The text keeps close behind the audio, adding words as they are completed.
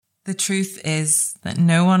The truth is that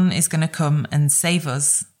no one is going to come and save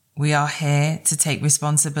us. We are here to take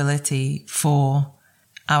responsibility for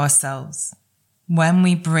ourselves. When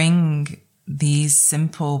we bring these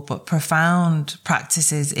simple but profound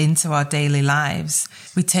practices into our daily lives,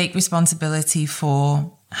 we take responsibility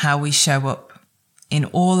for how we show up in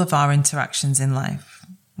all of our interactions in life.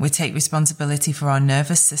 We take responsibility for our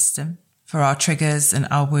nervous system, for our triggers and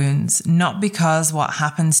our wounds, not because what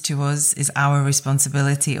happens to us is our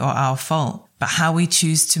responsibility or our fault, but how we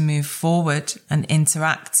choose to move forward and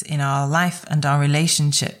interact in our life and our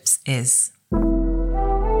relationships is.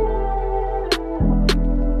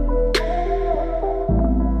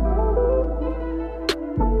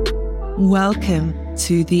 Welcome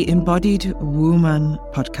to the Embodied Woman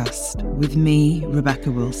podcast with me, Rebecca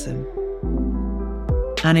Wilson.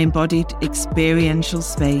 An embodied experiential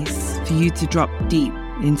space for you to drop deep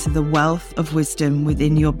into the wealth of wisdom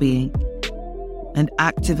within your being and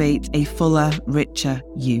activate a fuller, richer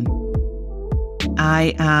you.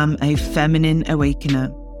 I am a feminine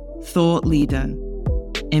awakener, thought leader,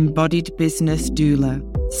 embodied business doula,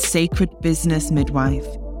 sacred business midwife,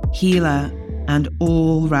 healer, and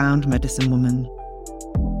all-round medicine woman.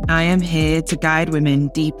 I am here to guide women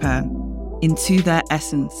deeper into their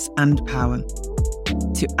essence and power,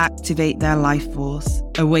 to activate their life force,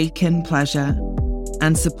 awaken pleasure,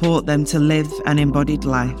 and support them to live an embodied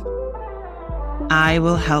life. I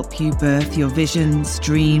will help you birth your visions,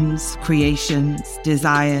 dreams, creations,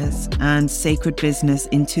 desires, and sacred business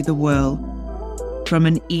into the world from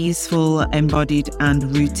an easeful, embodied,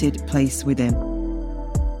 and rooted place within.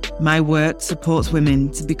 My work supports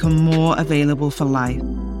women to become more available for life,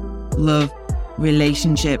 love,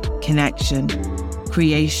 relationship, connection,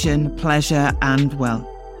 creation, pleasure, and wealth.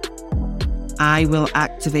 I will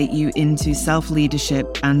activate you into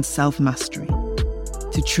self-leadership and self-mastery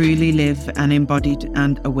to truly live an embodied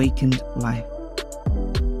and awakened life.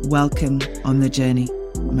 Welcome on the journey,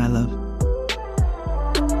 my love.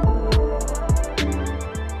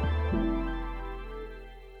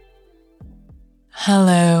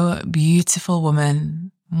 Hello, beautiful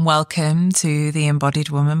woman. Welcome to the Embodied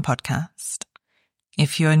Woman podcast.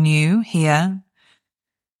 If you're new here,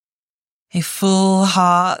 a full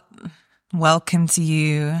heart welcome to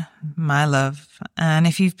you, my love. And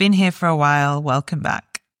if you've been here for a while, welcome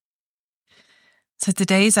back. So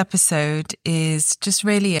today's episode is just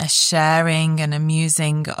really a sharing and a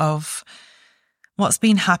musing of what's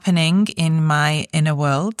been happening in my inner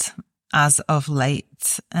world as of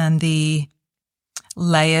late and the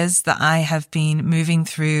layers that I have been moving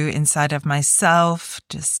through inside of myself,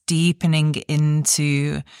 just deepening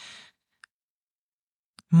into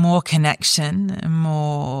more connection and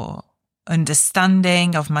more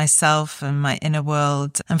understanding of myself and my inner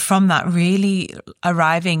world. And from that, really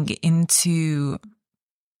arriving into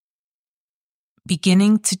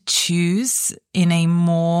beginning to choose in a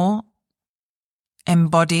more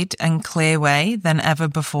embodied and clear way than ever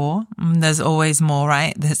before. There's always more,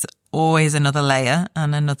 right? There's always another layer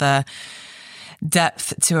and another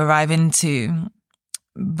depth to arrive into.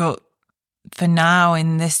 But for now,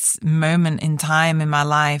 in this moment in time in my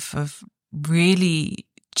life of really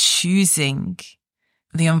choosing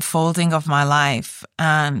the unfolding of my life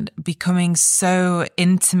and becoming so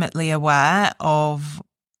intimately aware of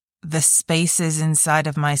the spaces inside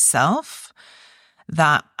of myself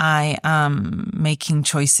that I am making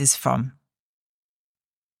choices from.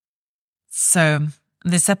 So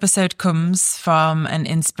this episode comes from an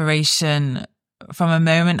inspiration from a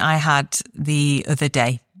moment I had the other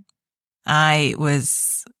day. I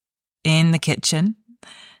was in the kitchen.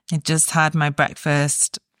 I just had my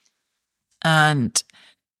breakfast and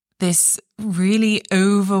this really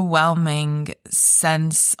overwhelming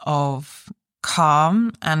sense of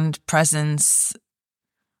calm and presence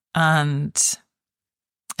and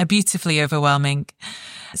a beautifully overwhelming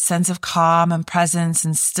sense of calm and presence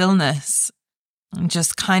and stillness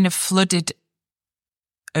just kind of flooded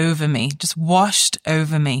over me, just washed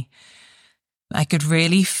over me. I could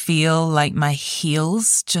really feel like my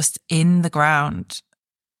heels just in the ground.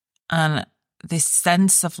 And this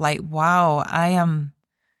sense of like, wow, I am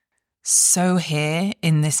so here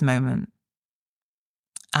in this moment.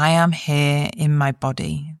 I am here in my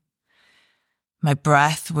body. My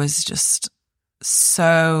breath was just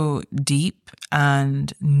so deep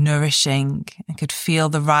and nourishing. I could feel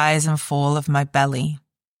the rise and fall of my belly.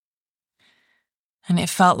 And it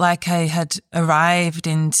felt like I had arrived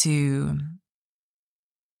into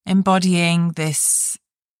embodying this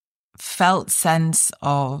felt sense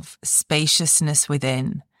of spaciousness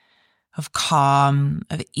within, of calm,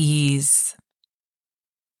 of ease.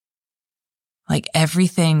 like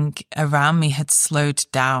everything around me had slowed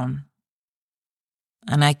down.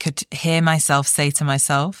 And I could hear myself say to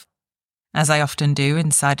myself, as I often do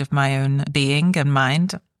inside of my own being and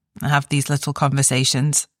mind, I have these little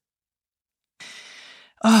conversations.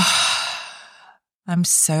 Oh, I'm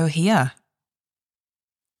so here.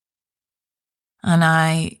 And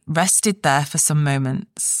I rested there for some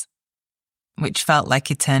moments, which felt like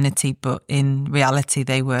eternity, but in reality,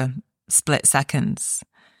 they were split seconds,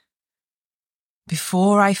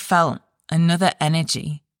 before I felt another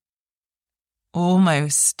energy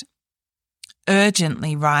almost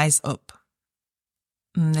urgently rise up.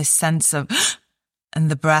 And this sense of,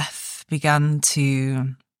 and the breath began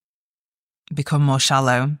to become more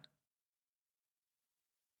shallow.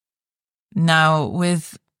 Now,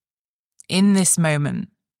 in this moment,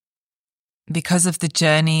 because of the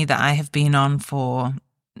journey that I have been on for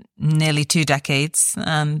nearly 2 decades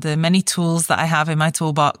and the many tools that I have in my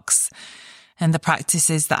toolbox and the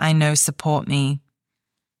practices that I know support me,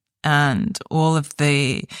 and all of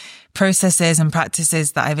the processes and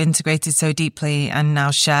practices that I've integrated so deeply and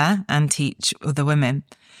now share and teach other women,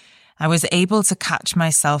 I was able to catch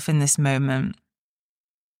myself in this moment.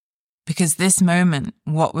 Because this moment,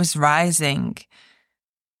 what was rising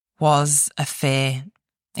was a fear.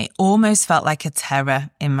 It almost felt like a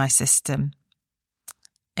terror in my system,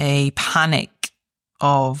 a panic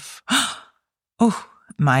of, oh,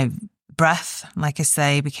 my breath, like I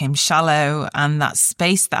say, became shallow, and that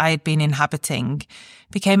space that I had been inhabiting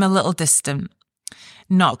became a little distant,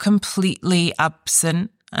 not completely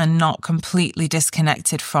absent and not completely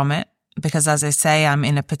disconnected from it, because as I say, I'm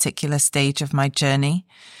in a particular stage of my journey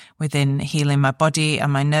within healing my body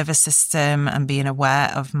and my nervous system and being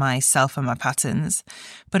aware of myself and my patterns.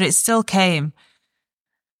 But it still came,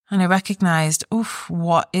 and I recognized, oof,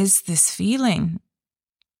 what is this feeling?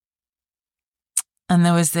 And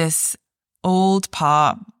there was this old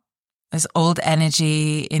part, this old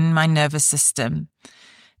energy in my nervous system,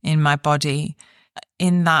 in my body,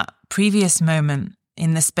 in that previous moment,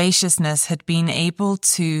 in the spaciousness, had been able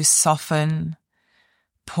to soften,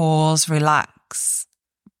 pause, relax,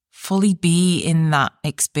 fully be in that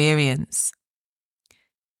experience.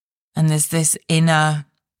 And there's this inner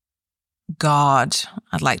guard,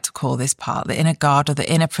 I'd like to call this part, the inner guard or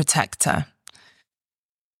the inner protector,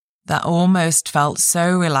 that almost felt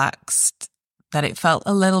so relaxed that it felt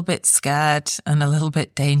a little bit scared and a little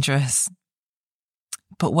bit dangerous.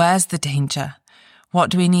 But where's the danger? What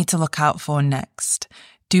do we need to look out for next?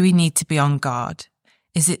 Do we need to be on guard?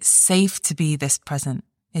 Is it safe to be this present?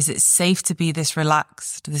 Is it safe to be this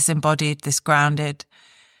relaxed, this embodied, this grounded?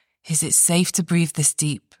 Is it safe to breathe this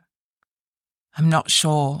deep? I'm not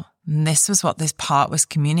sure. And this was what this part was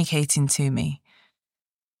communicating to me.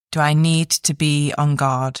 Do I need to be on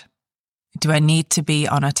guard? Do I need to be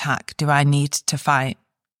on attack? Do I need to fight?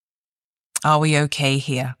 Are we okay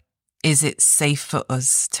here? Is it safe for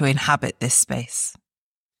us to inhabit this space?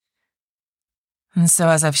 And so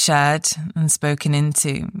as I've shared and spoken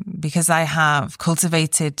into, because I have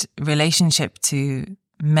cultivated relationship to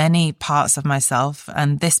many parts of myself,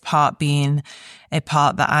 and this part being a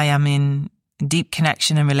part that I am in deep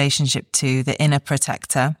connection and relationship to, the inner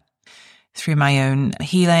protector, through my own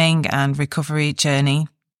healing and recovery journey,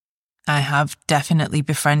 I have definitely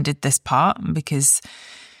befriended this part because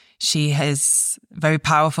she is very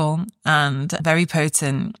powerful and very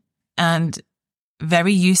potent and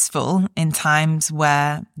very useful in times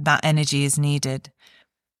where that energy is needed.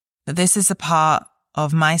 But this is a part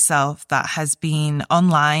of myself that has been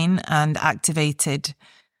online and activated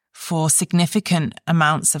for significant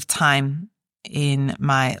amounts of time in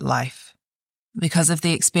my life because of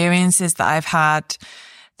the experiences that I've had,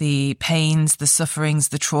 the pains, the sufferings,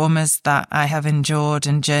 the traumas that I have endured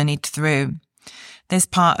and journeyed through. This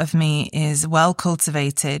part of me is well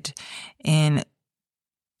cultivated in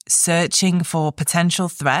searching for potential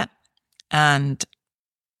threat and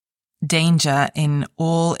danger in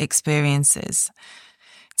all experiences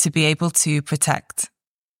to be able to protect,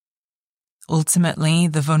 ultimately,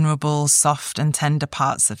 the vulnerable, soft and tender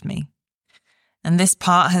parts of me. And this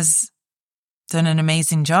part has done an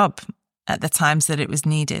amazing job at the times that it was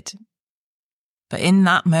needed. But in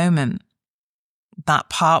that moment, that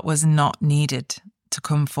part was not needed to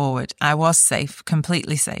come forward. I was safe,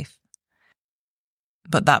 completely safe.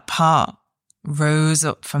 But that part rose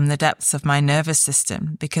up from the depths of my nervous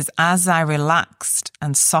system because as I relaxed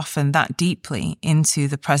and softened that deeply into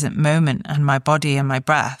the present moment and my body and my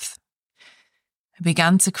breath, I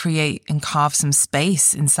began to create and carve some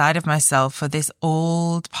space inside of myself for this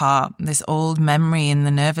old part, this old memory in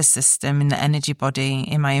the nervous system, in the energy body,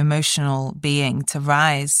 in my emotional being to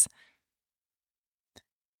rise,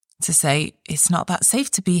 to say, it's not that safe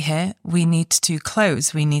to be here. We need to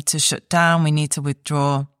close. We need to shut down. We need to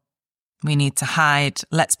withdraw. We need to hide.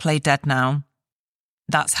 Let's play dead now.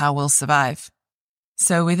 That's how we'll survive.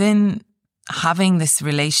 So within having this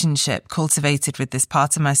relationship cultivated with this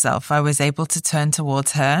part of myself, I was able to turn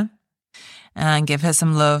towards her and give her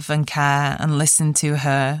some love and care and listen to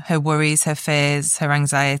her worries, her fears, her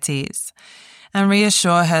anxieties, and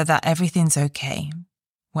reassure her that everything's okay.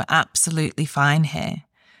 We're absolutely fine here.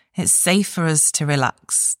 It's safe for us to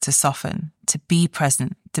relax, to soften, to be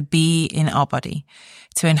present, to be in our body,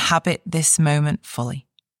 to inhabit this moment fully.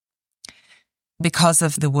 Because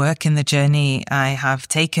of the work and the journey I have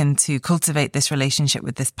taken to cultivate this relationship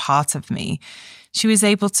with this part of me, she was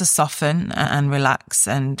able to soften and relax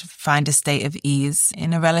and find a state of ease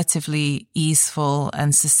in a relatively easeful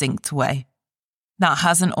and succinct way. That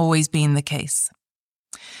hasn't always been the case.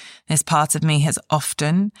 This part of me has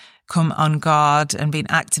often come on guard and been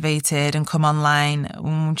activated and come online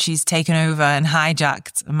when she's taken over and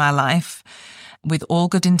hijacked my life with all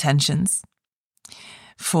good intentions.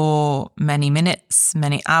 For many minutes,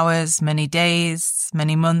 many hours, many days,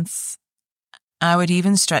 many months. I would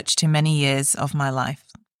even stretch to many years of my life.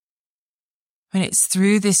 And it's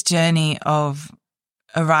through this journey of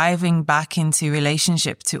arriving back into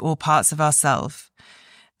relationship to all parts of ourselves,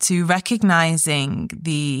 to recognizing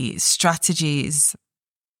the strategies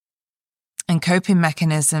and coping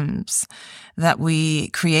mechanisms that we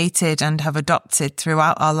created and have adopted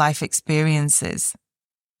throughout our life experiences,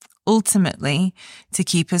 ultimately to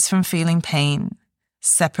keep us from feeling pain,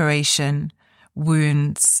 separation,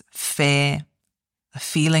 wounds, fear,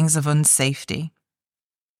 feelings of unsafety.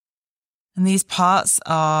 And these parts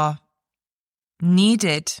are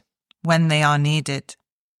needed when they are needed,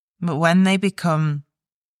 but when they become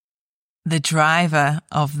the driver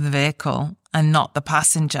of the vehicle and not the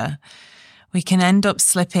passenger, we can end up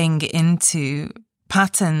slipping into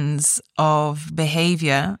patterns of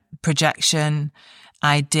behavior, projection,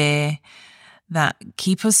 idea that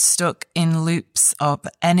keep us stuck in loops of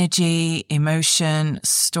energy, emotion,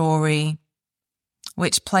 story,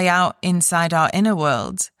 which play out inside our inner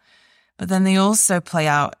world, but then they also play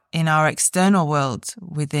out in our external world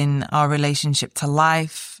within our relationship to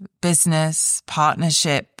life, business,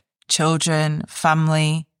 partnership, children,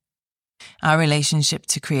 family, our relationship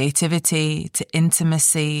to creativity, to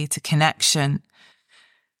intimacy, to connection,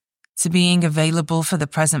 to being available for the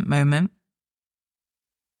present moment.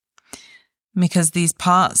 Because these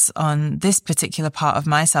parts on this particular part of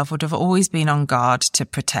myself would have always been on guard to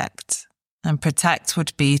protect. And protect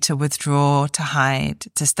would be to withdraw, to hide,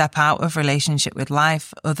 to step out of relationship with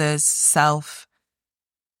life, others, self,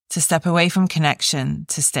 to step away from connection,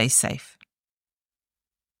 to stay safe.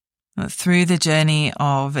 But through the journey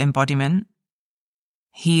of embodiment,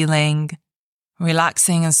 healing,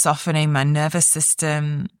 relaxing and softening my nervous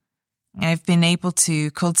system, I've been able to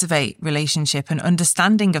cultivate relationship and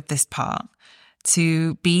understanding of this part,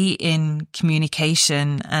 to be in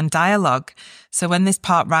communication and dialogue. So when this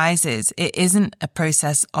part rises, it isn't a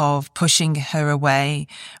process of pushing her away,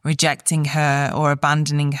 rejecting her or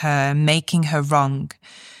abandoning her, making her wrong,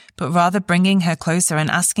 but rather bringing her closer and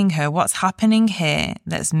asking her what's happening here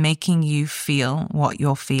that's making you feel what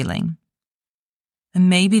you're feeling. And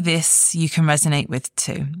maybe this you can resonate with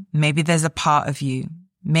too. Maybe there's a part of you.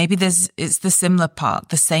 Maybe it's the similar part,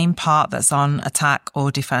 the same part that's on attack or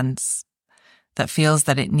defense, that feels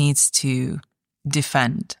that it needs to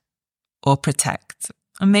defend or protect.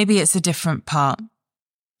 And maybe it's a different part.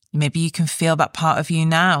 Maybe you can feel that part of you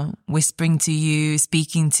now, whispering to you,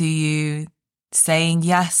 speaking to you, saying,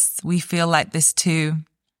 yes, we feel like this too.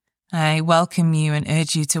 I welcome you and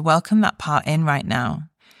urge you to welcome that part in right now.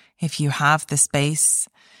 If you have the space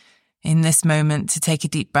in this moment to take a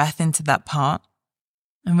deep breath into that part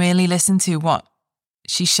and really listen to what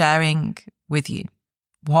she's sharing with you.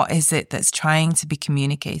 What is it that's trying to be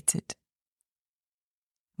communicated?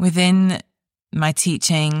 Within my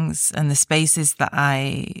teachings and the spaces that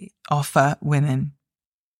I offer women,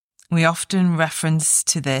 we often reference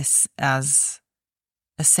to this as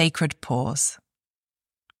a sacred pause.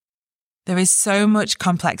 There is so much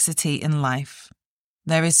complexity in life.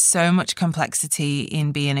 There is so much complexity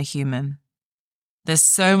in being a human. There's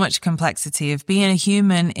so much complexity of being a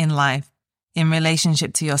human in life, in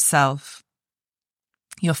relationship to yourself,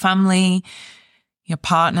 your family, your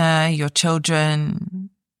partner, your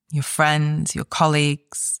children, your friends, your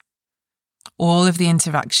colleagues, all of the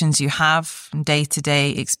interactions you have,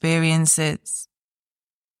 day-to-day experiences.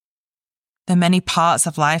 There are many parts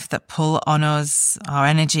of life that pull on us, our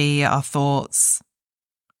energy, our thoughts,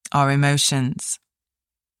 our emotions.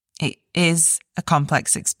 It is a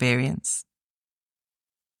complex experience.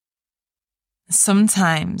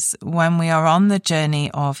 Sometimes when we are on the journey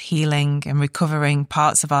of healing and recovering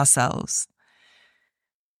parts of ourselves,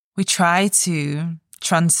 we try to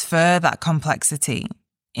transfer that complexity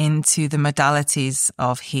into the modalities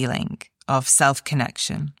of healing, of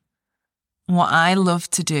self-connection. What I love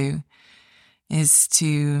to do is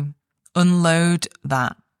to unload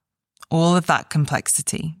all of that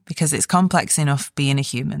complexity, because it's complex enough being a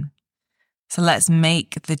human. So let's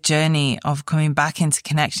make the journey of coming back into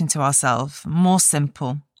connection to ourselves more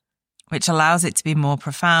simple, which allows it to be more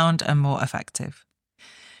profound and more effective.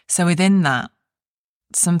 So within that,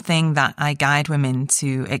 something that I guide women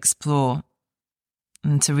to explore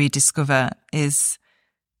and to rediscover is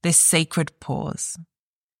this sacred pause.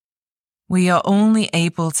 We are only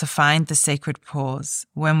able to find the sacred pause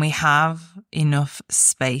when we have enough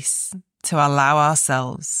space to allow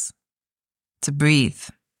ourselves to breathe,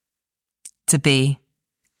 to be,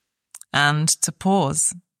 and to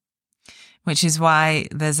pause, which is why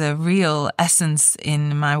there's a real essence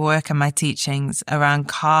in my work and my teachings around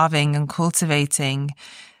carving and cultivating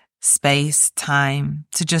space, time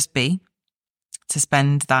to just be, to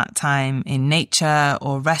spend that time in nature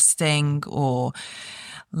or resting or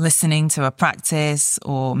listening to a practice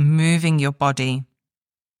or moving your body,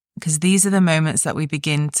 because these are the moments that we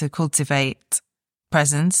begin to cultivate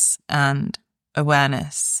presence and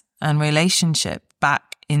awareness and relationship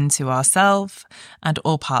back into ourselves and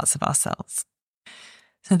all parts of ourselves.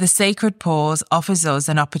 So the sacred pause offers us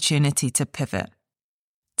an opportunity to pivot,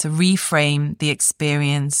 to reframe the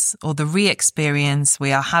experience or the re-experience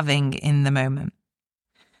we are having in the moment.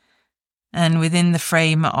 And within the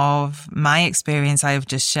frame of my experience I have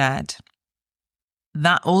just shared,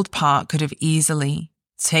 that old part could have easily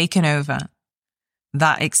taken over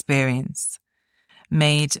that experience,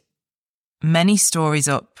 made many stories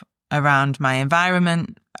up around my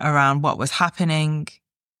environment, around what was happening,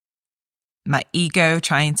 my ego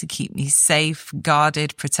trying to keep me safe,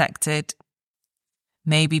 guarded, protected,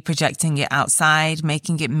 maybe projecting it outside,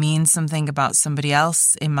 making it mean something about somebody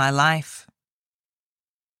else in my life.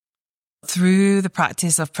 Through the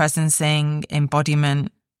practice of presencing,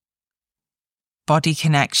 embodiment, body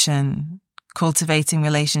connection, cultivating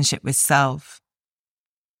relationship with self,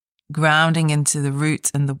 grounding into the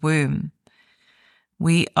root and the womb,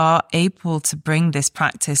 we are able to bring this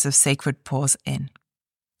practice of sacred pause in.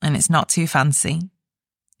 And it's not too fancy.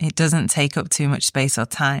 It doesn't take up too much space or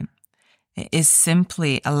time. It is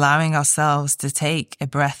simply allowing ourselves to take a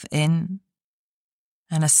breath in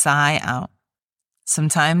and a sigh out.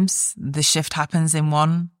 Sometimes the shift happens in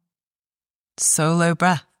one solo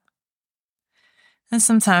breath. And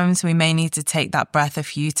sometimes we may need to take that breath a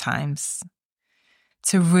few times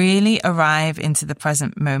to really arrive into the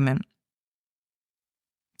present moment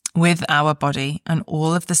with our body and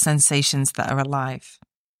all of the sensations that are alive.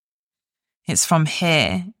 It's from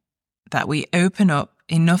here that we open up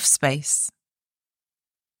enough space.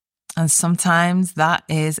 And sometimes that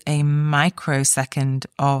is a microsecond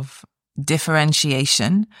of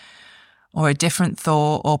differentiation or a different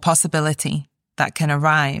thought or possibility that can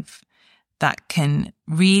arrive, that can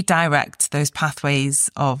redirect those pathways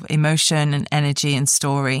of emotion and energy and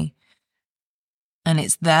story. And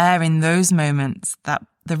it's there in those moments that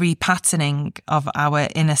the repatterning of our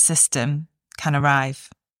inner system can arrive.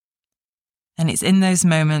 And it's in those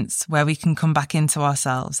moments where we can come back into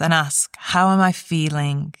ourselves and ask, how am I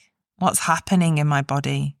feeling? What's happening in my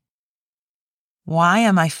body? Why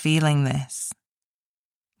am I feeling this?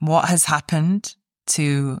 What has happened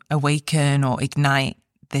to awaken or ignite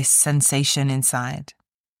this sensation inside?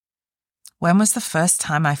 When was the first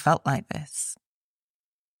time I felt like this?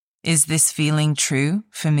 Is this feeling true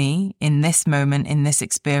for me in this moment, in this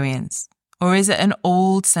experience? Or is it an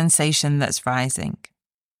old sensation that's rising?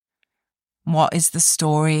 What is the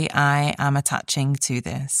story I am attaching to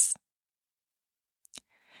this?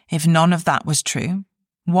 If none of that was true,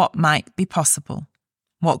 what might be possible?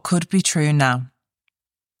 What could be true now?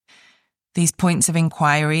 These points of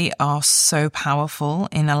inquiry are so powerful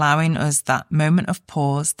in allowing us that moment of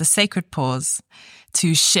pause, the sacred pause,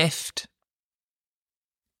 to shift,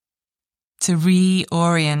 to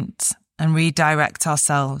reorient and redirect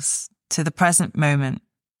ourselves to the present moment.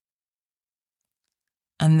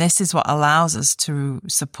 And this is what allows us to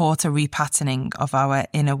support a repatterning of our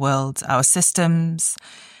inner world, our systems,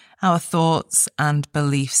 our thoughts and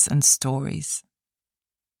beliefs and stories.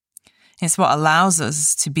 It's what allows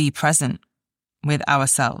us to be present with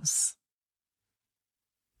ourselves.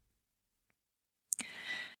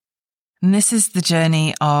 And this is the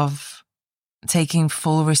journey of taking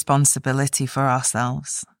full responsibility for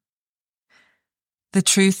ourselves. The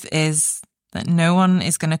truth is that no one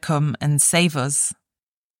is going to come and save us.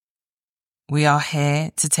 we are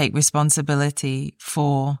here to take responsibility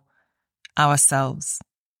for ourselves.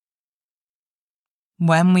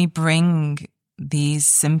 When we bring these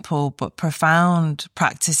simple but profound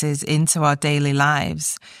practices into our daily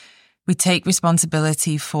lives, we take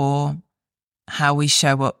responsibility for how we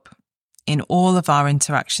show up in all of our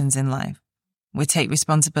interactions in life. We take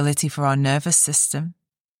responsibility for our nervous system,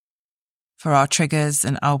 for our triggers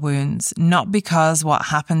and our wounds, not because what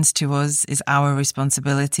happens to us is our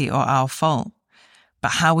responsibility or our fault,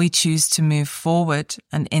 but how we choose to move forward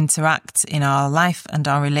and interact in our life and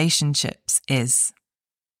our relationships is.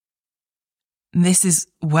 This is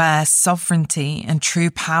where sovereignty and true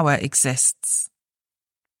power exists,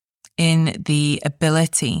 in the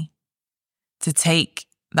ability to take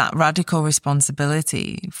that radical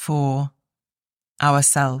responsibility for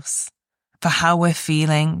ourselves, for how we're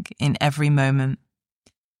feeling in every moment,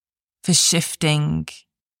 for shifting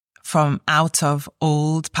from out of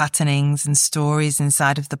old patternings and stories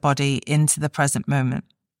inside of the body into the present moment.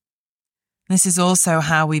 This is also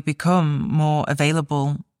how we become more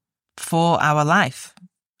available for our life,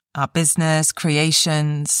 our business,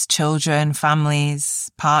 creations, children, families,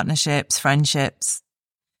 partnerships, friendships.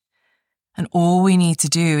 And all we need to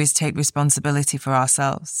do is take responsibility for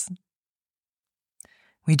ourselves.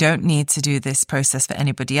 We don't need to do this process for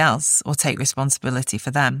anybody else or take responsibility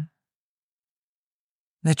for them.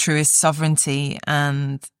 The truest sovereignty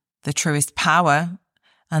and the truest power,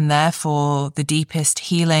 and therefore the deepest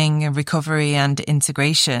healing and recovery and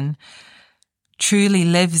integration, truly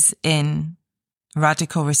lives in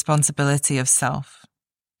radical responsibility of self.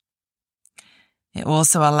 It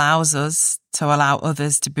also allows us to allow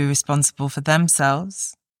others to be responsible for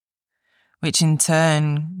themselves, which in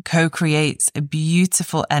turn co-creates a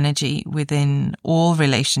beautiful energy within all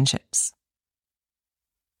relationships.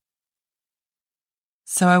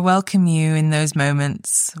 So I welcome you in those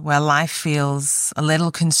moments where life feels a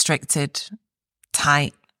little constricted,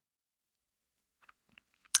 tight,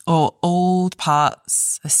 or old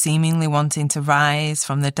parts are seemingly wanting to rise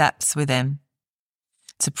from the depths within,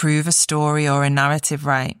 to prove a story or a narrative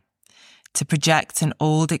right, to project an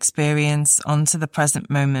old experience onto the present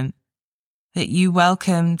moment, that you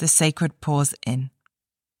welcome the sacred pause in.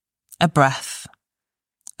 A breath,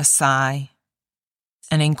 a sigh,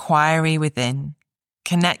 an inquiry within,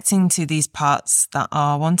 connecting to these parts that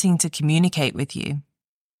are wanting to communicate with you.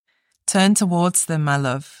 Turn towards them, my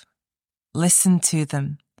love. Listen to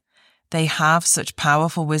them. They have such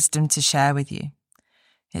powerful wisdom to share with you.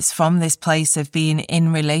 It's from this place of being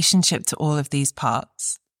in relationship to all of these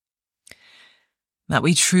parts that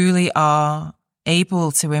we truly are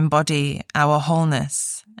able to embody our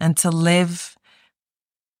wholeness and to live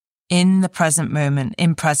in the present moment,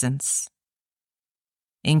 in presence,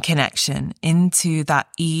 in connection, into that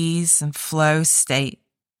ease and flow state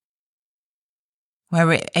where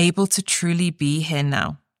we're able to truly be here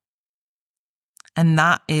now. And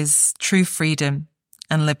that is true freedom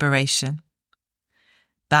and liberation.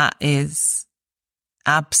 That is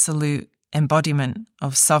absolute embodiment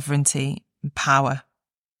of sovereignty and power.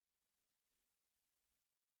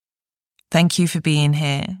 Thank you for being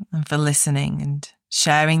here and for listening and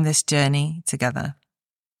sharing this journey together.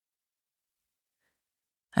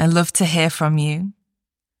 I love to hear from you.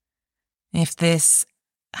 If this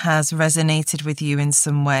has resonated with you in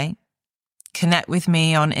some way, connect with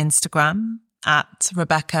me on Instagram at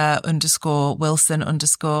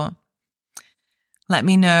Rebecca_Wilson_. Let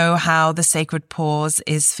me know how the sacred pause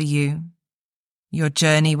is for you, your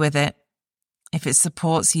journey with it, if it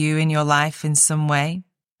supports you in your life in some way.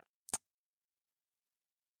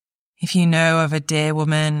 If you know of a dear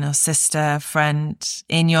woman or sister, friend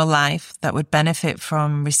in your life that would benefit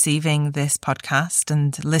from receiving this podcast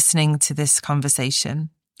and listening to this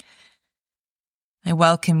conversation, I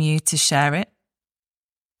welcome you to share it.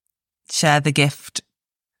 Share the gift.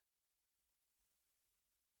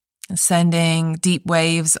 Sending deep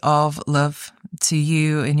waves of love to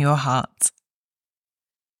you in your heart,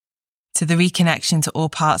 to the reconnection to all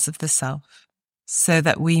parts of the self, so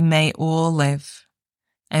that we may all live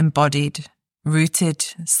embodied, rooted,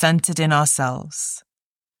 centered in ourselves,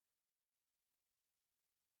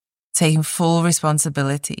 taking full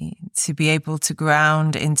responsibility to be able to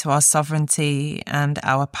ground into our sovereignty and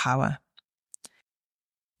our power.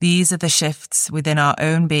 These are the shifts within our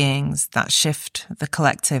own beings that shift the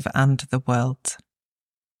collective and the world.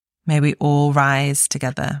 May we all rise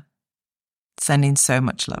together, sending so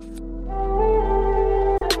much love.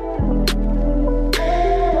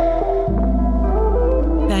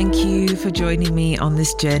 Thank you for joining me on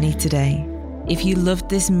this journey today. If you loved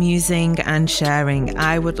this musing and sharing,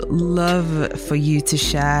 I would love for you to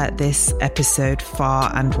share this episode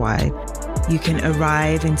far and wide. You can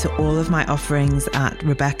arrive into all of my offerings at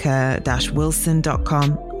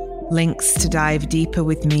rebecca-wilson.com. Links to dive deeper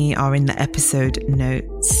with me are in the episode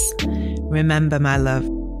notes. Remember, my love,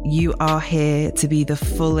 you are here to be the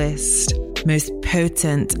fullest, most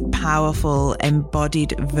potent, powerful,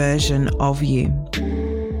 embodied version of you.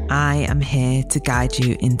 I am here to guide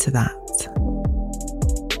you into that.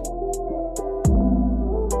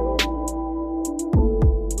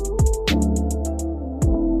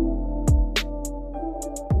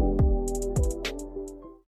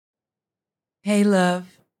 Hey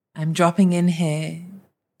love, I'm dropping in here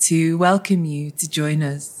to welcome you to join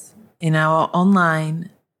us in our online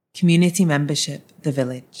community membership, The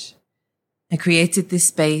Village. I created this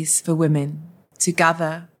space for women to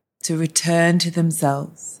gather, to return to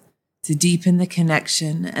themselves, to deepen the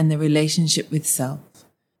connection and the relationship with self,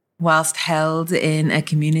 whilst held in a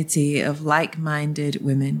community of like-minded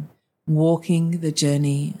women walking the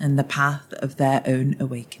journey and the path of their own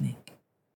awakening.